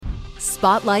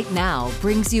Spotlight Now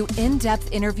brings you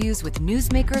in-depth interviews with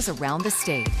newsmakers around the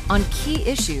state on key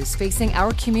issues facing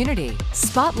our community.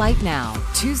 Spotlight Now,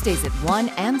 Tuesdays at 1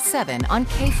 and 7 on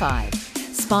K5.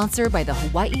 Sponsored by the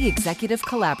Hawaii Executive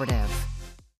Collaborative.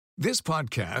 This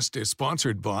podcast is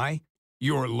sponsored by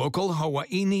your local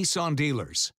Hawaii Nissan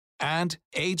dealers and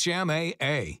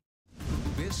HMAA.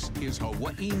 This is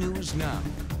Hawaii News Now,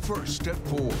 first at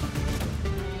 4.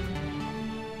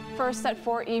 First at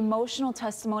 4, emotional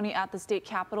testimony at the state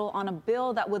capitol on a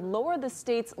bill that would lower the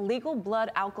state's legal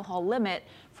blood alcohol limit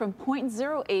from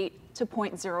 0.08 to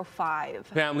 0.05.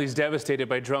 Families devastated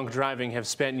by drunk driving have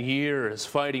spent years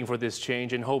fighting for this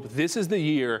change and hope this is the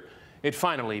year it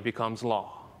finally becomes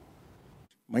law.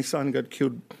 My son got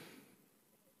killed.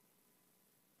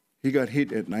 He got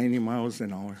hit at 90 miles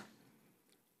an hour.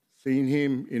 Seeing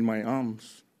him in my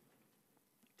arms,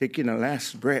 taking a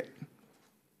last breath,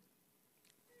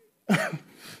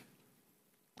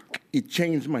 it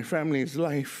changed my family's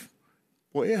life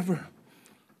forever.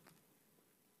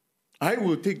 I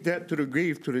will take that to the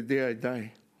grave to the day I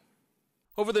die.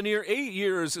 Over the near 8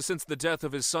 years since the death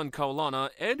of his son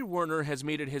Kaulana, Ed Werner has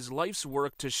made it his life's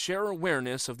work to share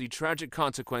awareness of the tragic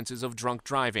consequences of drunk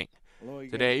driving.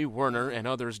 Today, Werner and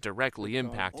others directly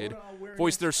impacted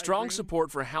voiced their strong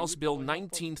support for House Bill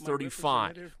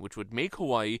 1935, which would make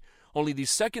Hawaii only the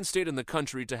second state in the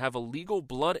country to have a legal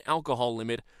blood alcohol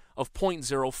limit of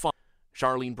 0.05.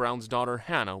 Charlene Brown's daughter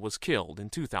Hannah was killed in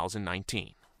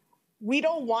 2019. We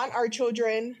don't want our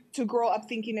children to grow up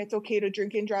thinking it's okay to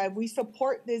drink and drive. We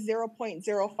support this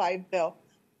 0.05 bill.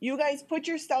 You guys put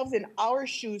yourselves in our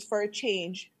shoes for a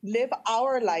change, live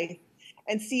our life,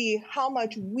 and see how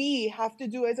much we have to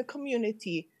do as a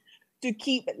community to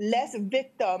keep less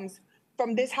victims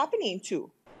from this happening too.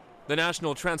 The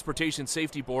National Transportation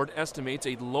Safety Board estimates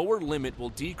a lower limit will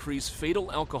decrease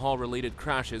fatal alcohol-related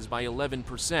crashes by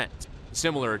 11%.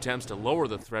 Similar attempts to lower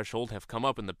the threshold have come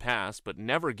up in the past but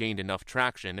never gained enough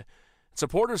traction.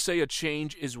 Supporters say a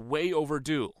change is way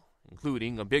overdue,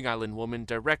 including a Big Island woman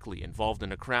directly involved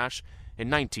in a crash in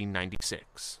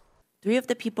 1996. 3 of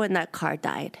the people in that car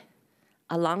died,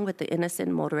 along with the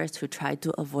innocent motorist who tried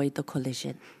to avoid the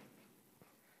collision.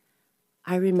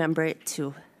 I remember it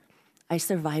too. I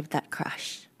survived that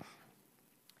crash.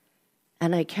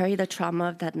 And I carry the trauma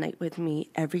of that night with me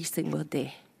every single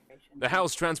day. The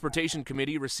House Transportation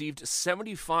Committee received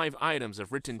 75 items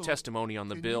of written testimony on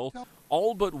the bill,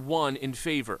 all but one in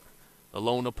favor. The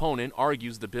lone opponent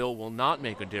argues the bill will not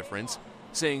make a difference,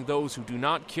 saying those who do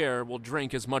not care will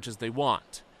drink as much as they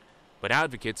want. But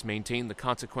advocates maintain the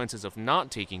consequences of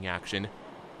not taking action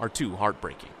are too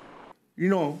heartbreaking. You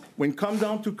know, when it comes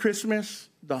down to Christmas,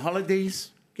 the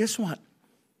holidays, guess what?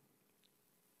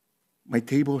 My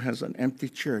table has an empty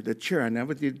chair. The chair, I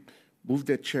never did move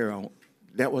that chair out.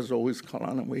 That was always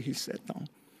Kaulana where he sat down.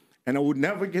 And I would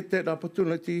never get that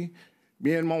opportunity,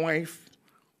 me and my wife,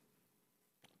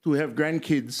 to have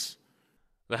grandkids.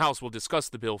 The House will discuss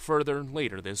the bill further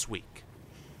later this week.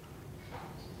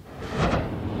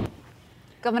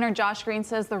 Governor Josh Green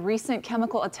says the recent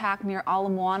chemical attack near Ala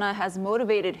Moana has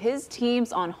motivated his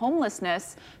teams on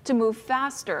homelessness to move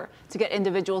faster to get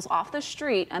individuals off the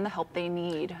street and the help they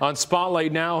need. On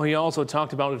Spotlight Now, he also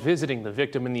talked about visiting the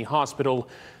victim in the hospital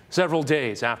several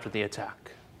days after the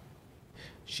attack.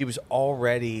 She was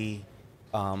already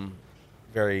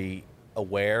very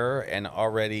aware and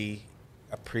already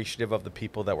appreciative of the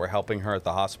people that were helping her at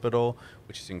the hospital,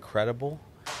 which is incredible.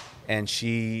 And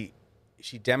she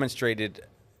demonstrated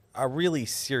a really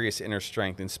serious inner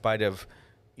strength in spite of,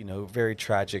 very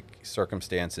tragic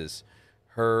circumstances.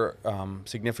 Her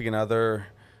significant other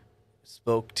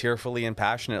spoke tearfully and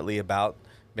passionately about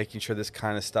making sure this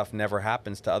kind of stuff never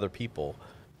happens to other people.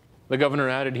 The governor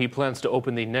added he plans to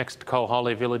open the next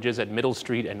Kauhale villages at Middle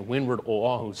Street and Windward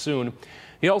Oahu soon.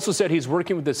 He also said he's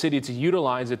working with the city to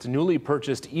utilize its newly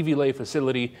purchased Iwilei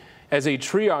facility as a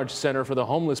triage center for the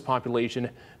homeless population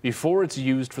before it's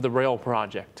used for the rail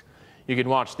project. You can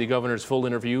watch the governor's full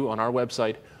interview on our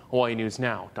website,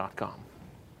 hawaiinewsnow.com.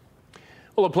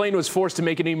 Well, a plane was forced to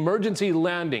make an emergency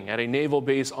landing at a naval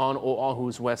base on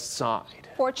Oahu's west side.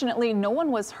 Fortunately, no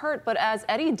one was hurt, but as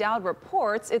Eddie Dowd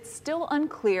reports, it's still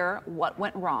unclear what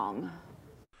went wrong.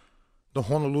 The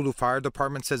Honolulu Fire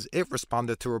Department says it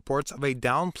responded to reports of a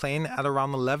downed plane at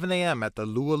around 11 a.m. at the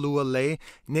Lualua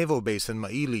Naval Base in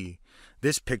Maili.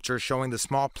 This picture showing the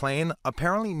small plane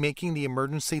apparently making the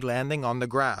emergency landing on the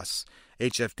grass.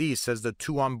 HFD says the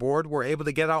 2 on board were able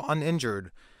to get out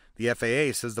uninjured. The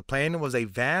FAA says the plane was a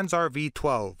Vans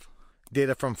RV-12.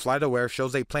 Data from FlightAware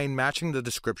shows a plane matching the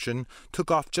description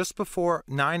took off just before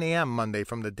 9 a.m. Monday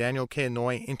from the Daniel K.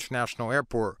 Inouye International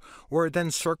Airport, where it then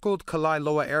circled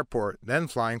Kalaeloa Airport, then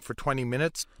flying for 20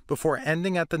 minutes before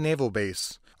ending at the naval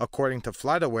base. According to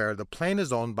FlightAware, the plane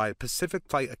is owned by Pacific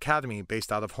Flight Academy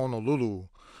based out of Honolulu.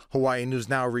 Hawaii News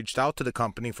Now reached out to the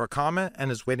company for comment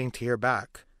and is waiting to hear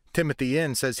back. Timothy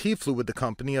Yin says he flew with the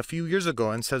company a few years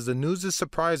ago and says the news is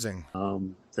surprising.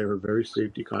 They were very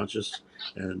safety conscious,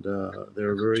 and they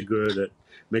were very good at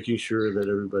making sure that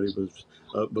everybody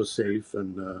was safe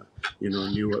and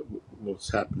knew what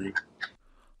was happening.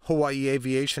 Hawaii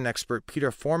aviation expert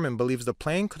Peter Foreman believes the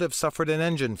plane could have suffered an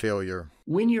engine failure.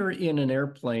 When you're in an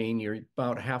airplane, you're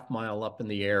about half mile up in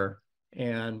the air,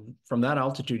 and from that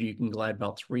altitude, you can glide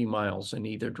about 3 miles in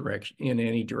either direction, in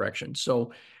any direction.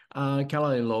 So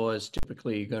Kalaeloa is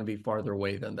typically going to be farther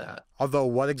away than that. Although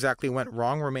what exactly went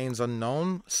wrong remains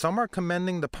unknown, some are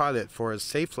commending the pilot for his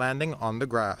safe landing on the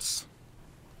grass.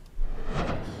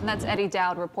 And that's Eddie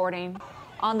Dowd reporting.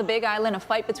 On the Big Island, a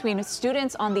fight between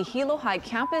students on the Hilo High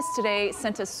campus today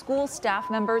sent a school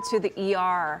staff member to the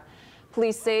ER.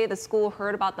 Police say the school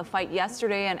heard about the fight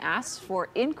yesterday and asked for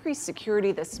increased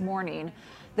security this morning.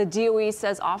 The DOE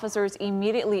says officers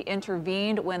immediately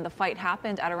intervened when the fight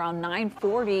happened at around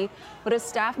 9:40, but a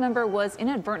staff member was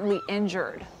inadvertently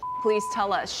injured. Police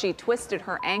tell us she twisted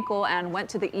her ankle and went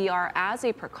to the ER as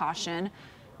a precaution.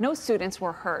 No students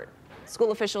were hurt.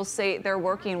 School officials say they're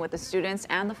working with the students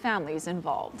and the families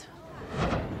involved.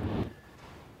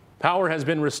 Power has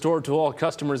been restored to all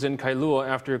customers in Kailua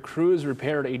after crews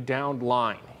repaired a downed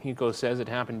line. HECO says it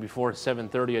happened before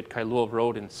 7:30 at Kailua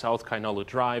Road and South Kainalu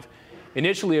Drive.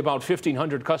 Initially, about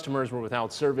 1,500 customers were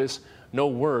without service. No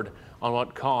word on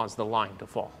what caused the line to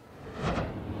fall.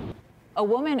 A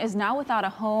woman is now without a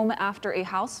home after a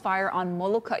house fire on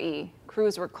Molokai.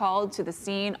 Crews were called to the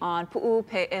scene on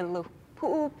Pu'upe'elua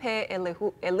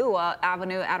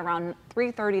Avenue at around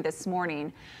 3:30 this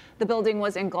morning. The building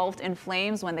was engulfed in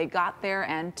flames when they got there,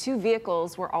 and 2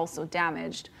 vehicles were also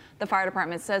damaged. The fire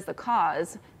department says the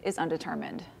cause is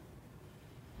undetermined.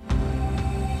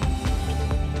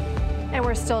 And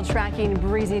we're still tracking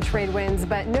breezy trade winds,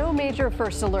 but no major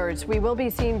first alerts. We will be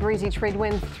seeing breezy trade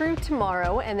winds through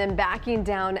tomorrow and then backing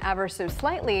down ever so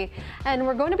slightly. And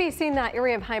we're going to be seeing that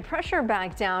area of high pressure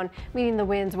back down, meaning the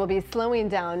winds will be slowing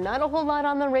down. Not a whole lot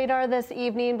on the radar this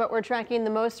evening, but we're tracking the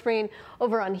most rain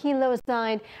over on Hilo's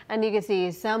side. And you can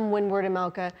see some windward and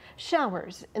Mauka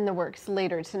showers in the works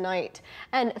later tonight.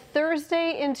 And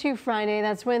Thursday into Friday,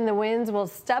 that's when the winds will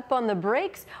step on the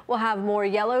brakes. We'll have more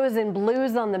yellows and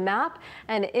blues on the map.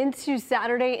 And into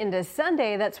Saturday into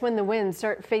Sunday, that's when the winds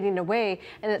start fading away,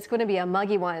 and it's going to be a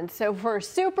muggy one. So for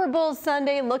Super Bowl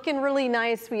Sunday, looking really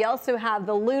nice. We also have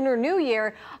the Lunar New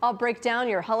Year. I'll break down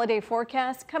your holiday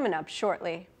forecast coming up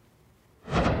shortly.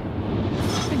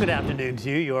 Good afternoon to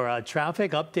you. Your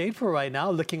traffic update for right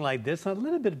now looking like this. A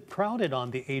little bit crowded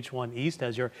on the H1 East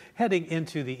as you're heading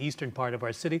into the eastern part of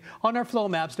our city. On our flow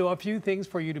maps, there are a few things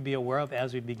for you to be aware of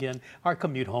as we begin our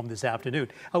commute home this afternoon.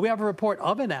 We have a report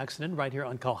of an accident right here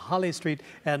on Kauhale Street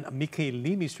and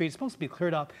Mikelimi Street. It's supposed to be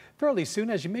cleared up fairly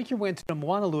soon as you make your way into the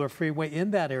Moanalua Freeway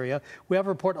in that area. We have a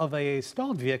report of a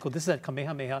stalled vehicle. This is at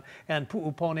Kamehameha and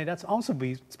Pu'upone. That's also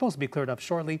supposed to be cleared up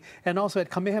shortly. And also at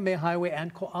Kamehameha Highway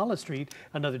and Koala Street,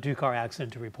 another 2-car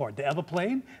accident to report. The Eva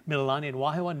Plain, Mililani and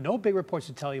Wahiawa, no big reports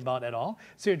to tell you about at all.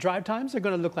 So your drive times are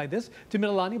going to look like this. To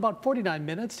Mililani, about 49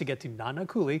 minutes. To get to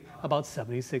Nanakuli, about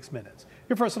 76 minutes.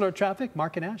 Your first alert traffic,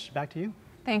 Mark and Ash, back to you.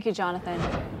 Thank you, Jonathan.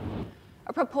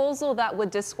 A proposal that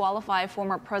would disqualify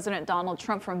former President Donald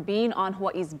Trump from being on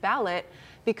Hawaii's ballot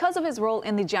because of his role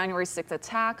in the January 6th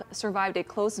attack survived a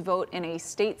close vote in a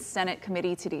state Senate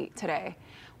committee today.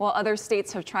 While other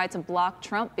states have tried to block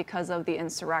Trump because of the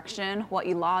insurrection,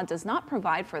 Hawaii law does not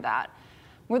provide for that.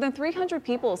 More than 300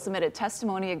 people submitted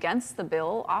testimony against the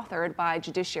bill authored by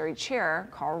Judiciary Chair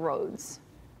Carl Rhodes.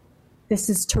 This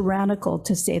is tyrannical,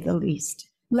 to say the least.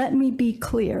 Let me be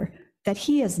clear that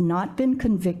he has not been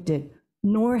convicted,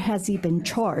 nor has he been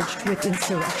charged with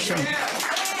insurrection.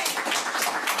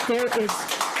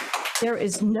 There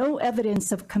is no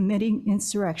evidence of committing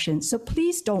insurrection, so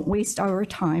please don't waste our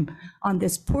time on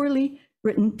this poorly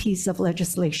written piece of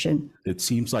legislation. It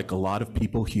seems like a lot of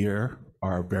people here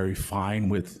are very fine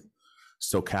with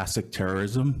stochastic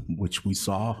terrorism, which we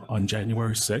saw on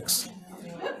January 6th.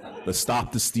 The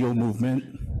Stop the Steal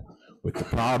movement, with the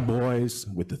Proud Boys,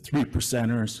 with the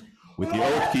 3%ers, with the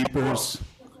Oath Keepers.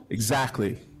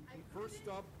 Exactly.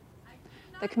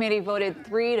 The committee voted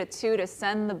 3-2 to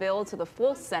send the bill to the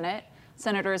full Senate.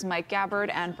 Senators Mike Gabbard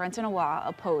and Brenton Awa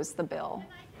opposed the bill.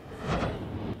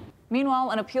 Meanwhile,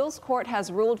 an appeals court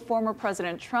has ruled former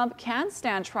President Trump can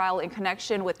stand trial in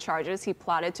connection with charges he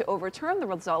plotted to overturn the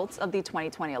results of the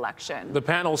 2020 election. The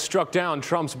panel struck down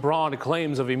Trump's broad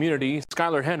claims of immunity.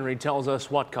 Skylar Henry tells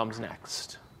us what comes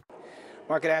next.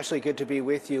 Mark and Ashley, good to be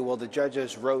with you. Well, the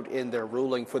judges wrote in their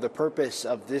ruling, for the purpose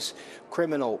of this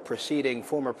criminal proceeding,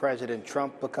 former President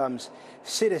Trump becomes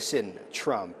citizen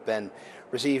Trump and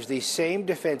receives the same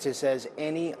defenses as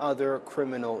any other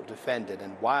criminal defendant.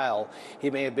 And while he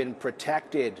may have been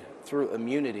protected through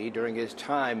immunity during his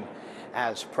time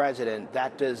as president,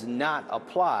 that does not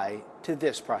apply to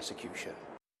this prosecution.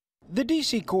 The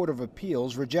D.C. Court of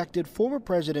Appeals rejected former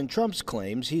President Trump's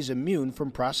claims he's immune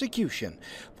from prosecution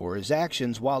for his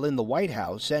actions while in the White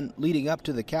House and leading up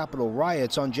to the Capitol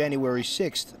riots on January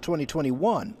 6,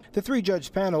 2021. The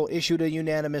three-judge panel issued a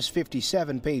unanimous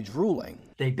 57-page ruling.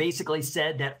 They basically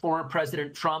said that former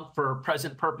President Trump, for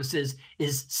present purposes,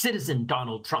 is citizen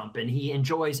Donald Trump, and he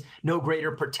enjoys no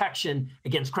greater protection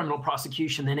against criminal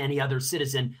prosecution than any other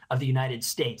citizen of the United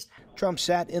States. Trump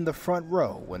sat in the front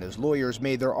row when his lawyers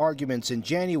made their arguments in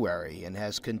January and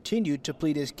has continued to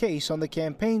plead his case on the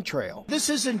campaign trail. This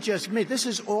isn't just me. This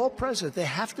is all presidents. They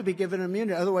have to be given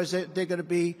immunity. Otherwise, they're going to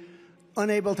be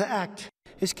unable to act.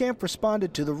 His camp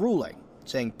responded to the ruling,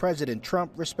 saying President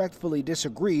Trump respectfully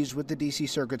disagrees with the D.C.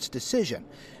 Circuit's decision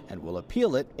and will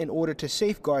appeal it in order to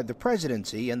safeguard the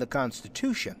presidency and the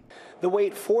Constitution. The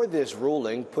wait for this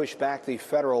ruling pushed back the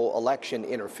federal election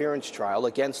interference trial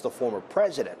against the former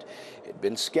president. It had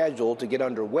been scheduled to get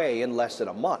underway in less than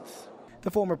a month. The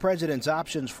former president's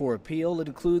options for appeal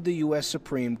include the U.S.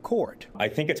 Supreme Court. I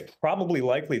think it's probably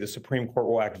likely the Supreme Court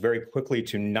will act very quickly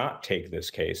to not take this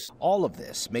case. All of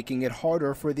this making it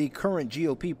harder for the current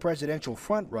GOP presidential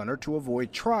frontrunner to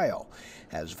avoid trial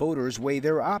as voters weigh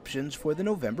their options for the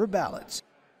November ballots.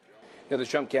 Now, the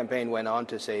Trump campaign went on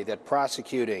to say that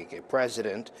prosecuting a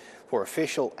president for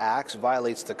official acts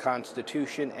violates the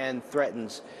Constitution and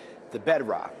threatens the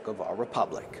bedrock of our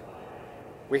republic.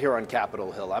 We're here on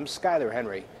Capitol Hill. I'm Skylar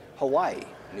Henry, Hawaii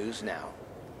News Now.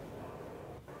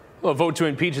 A vote to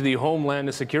impeach the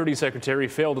Homeland Security Secretary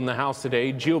failed in the House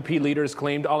today. GOP leaders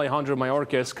claimed Alejandro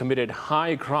Mayorkas committed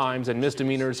high crimes and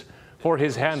misdemeanors for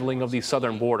his handling of the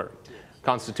southern border.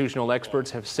 Constitutional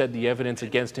experts have said the evidence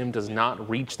against him does not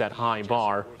reach that high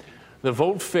bar. The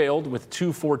vote failed with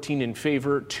 214 in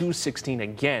favor, 216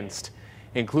 against,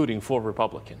 including 4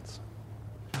 Republicans.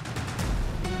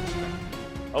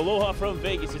 Aloha from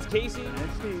Vegas, it's Casey. And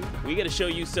Steve. We got to show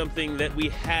you something that we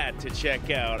had to check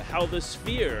out, how the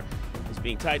Sphere is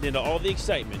being tied into all the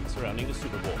excitement surrounding the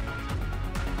Super Bowl.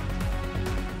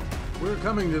 We're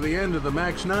coming to the end of the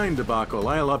Max 9 debacle.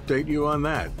 I'll update you on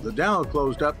that. The Dow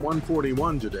closed up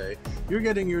 141 today. You're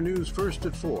getting your news first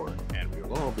at 4, and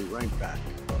we'll all be right back.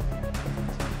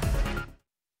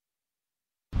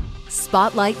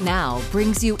 Spotlight Now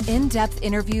brings you in-depth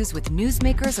interviews with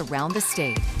newsmakers around the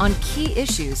state on key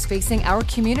issues facing our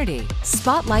community.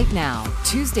 Spotlight Now,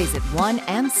 Tuesdays at 1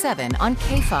 and 7 on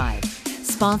K5.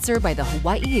 Sponsored by the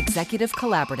Hawaii Executive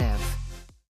Collaborative.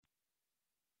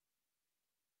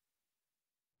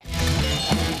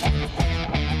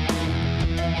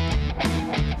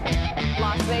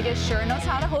 Las Vegas sure knows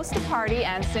how to host a party,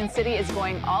 and Sin City is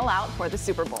going all out for the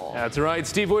Super Bowl. That's right.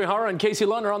 Steve Uehara and Casey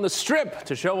Lund are on the Strip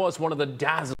to show us one of the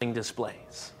dazzling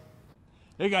displays.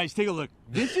 Hey guys, take a look.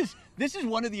 This is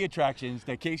one of the attractions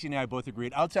that Casey and I both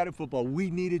agreed outside of football we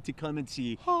needed to come and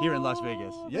see here in Las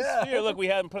Vegas. Yeah. Sphere, look, we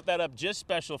haven't put that up just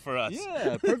special for us.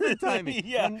 Yeah, perfect timing.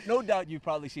 Yeah. And no doubt you've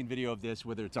probably seen video of this,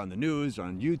 whether it's on the news, or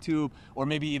on YouTube, or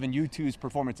maybe even U2's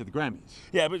performance at the Grammys.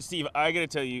 Yeah, but Steve, I got to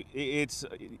tell you, it's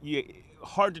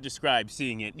hard to describe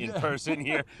seeing it in person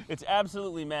here. It's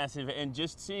absolutely massive, and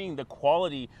just seeing the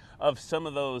quality of some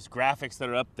of those graphics that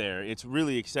are up there, it's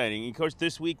really exciting. Of course,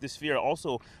 this week, the Sphere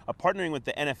also partnering with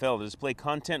the NFL to display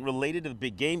content related to the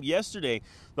big game. Yesterday,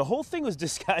 the whole thing was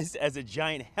disguised as a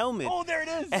giant helmet. Oh, there it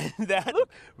is! And that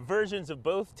versions of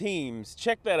both teams.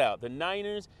 Check that out. The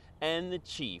Niners and the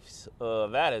Chiefs.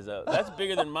 That's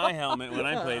bigger than my helmet when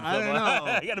I played football.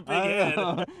 I got a big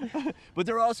head. But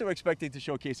they're also expecting to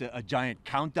showcase a giant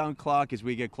countdown clock as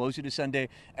we get closer to Sunday.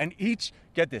 And each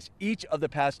of the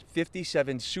past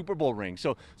 57 Super Bowl rings.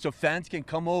 So fans can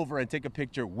come over and take a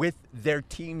picture with their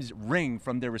team's ring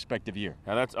from their respective year.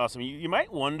 Now that's awesome. You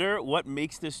might wonder what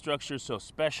makes this structure so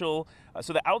special.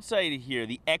 So the outside here,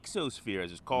 the exosphere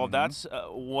as it's called, that's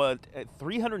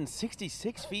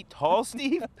 366 feet tall,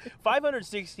 Steve?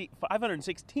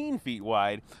 516 feet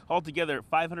wide, altogether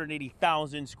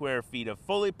 580,000 square feet of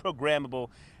fully programmable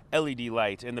LED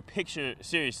light. And the picture,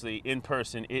 seriously, in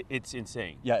person, it's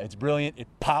insane. Yeah, it's brilliant. It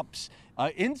pops.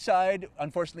 Inside,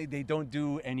 unfortunately, they don't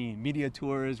do any media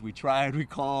tours. We tried, we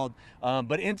called,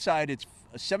 but inside it's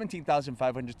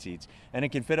 17,500 seats, and it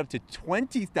can fit up to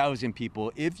 20,000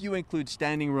 people if you include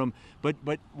standing room. But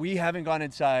we haven't gone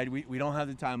inside. We don't have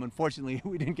the time. Unfortunately,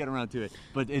 we didn't get around to it.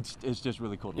 But it's just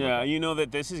really cool. Yeah, you know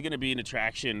that this is going to be an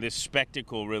attraction, this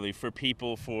spectacle, really, for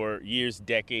people for years,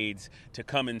 decades to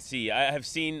come and see. I have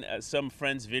seen some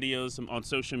friends' videos on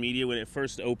social media when it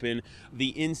first opened. The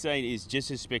inside is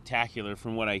just as spectacular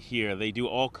from what I hear. They do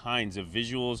all kinds of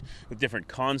visuals with different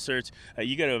concerts.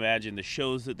 You got to imagine the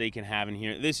shows that they can have in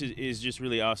here. This is just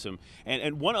really awesome.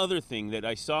 And one other thing that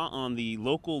I saw on the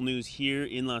local news here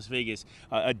in Las Vegas,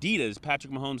 Adidas,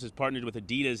 Patrick Mahomes has partnered with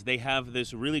Adidas. They have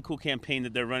this really cool campaign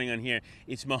that they're running on here.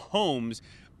 It's Mahomes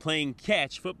playing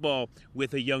catch football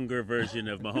with a younger version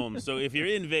of Mahomes. So if you're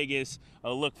in Vegas,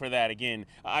 look for that again.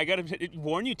 I got to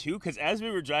warn you too, because as we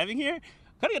were driving here,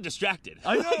 kind of got distracted.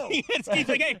 I know. It's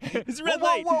like, hey, it's a red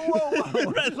light.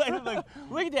 Whoa. Red light. I'm like,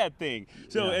 look at that thing.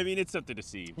 So, yeah. I mean, it's something to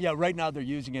see. Yeah, right now they're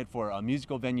using it for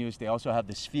musical venues. They also have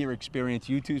the Sphere experience.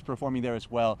 U2's performing there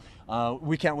as well.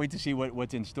 We can't wait to see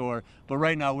what's in store. But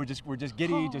right now we're just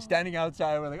giddy, just standing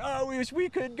outside. We're like, oh, we wish we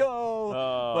could go.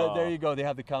 But there you go. They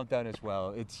have the countdown as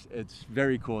well. It's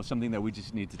very cool. Something that we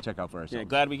just need to check out for ourselves. Yeah,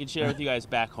 glad we can share with you guys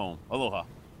back home. Aloha.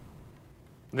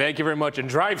 Thank you very much, and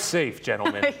drive safe,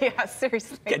 gentlemen. Yeah,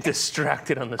 seriously. Get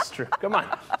distracted on the strip. Come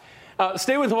on.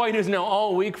 Stay with Hawaii News Now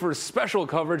all week for special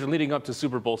coverage leading up to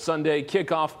Super Bowl Sunday.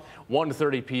 Kickoff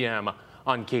 1:30 p.m.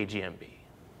 on KGMB.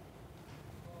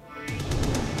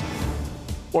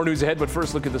 More news ahead, but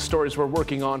first look at the stories we're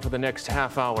working on for the next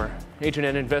half hour.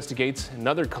 HNN investigates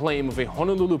another claim of a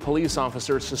Honolulu police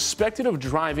officer suspected of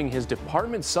driving his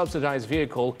department-subsidized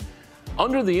vehicle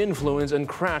under the influence and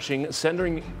crashing,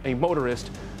 sending a motorist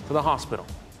to the hospital.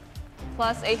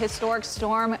 Plus, a historic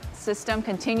storm system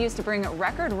continues to bring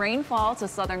record rainfall to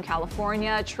Southern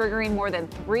California, triggering more than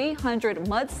 300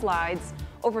 mudslides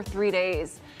over 3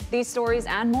 days. These stories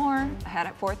and more ahead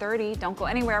at 4:30. Don't go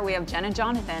anywhere. We have Jen and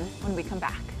Jonathan when we come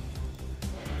back.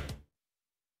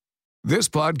 This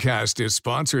podcast is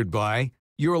sponsored by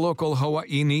your local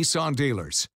Hawaii Nissan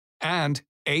dealers and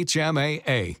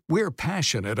HMAA. We're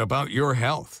passionate about your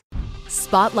health.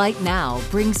 Spotlight Now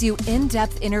brings you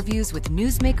in-depth interviews with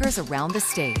newsmakers around the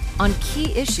state on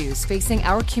key issues facing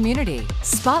our community.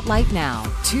 Spotlight Now,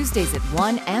 Tuesdays at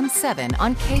 1 and 7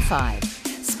 on K5.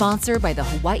 Sponsored by the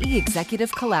Hawaii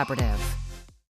Executive Collaborative.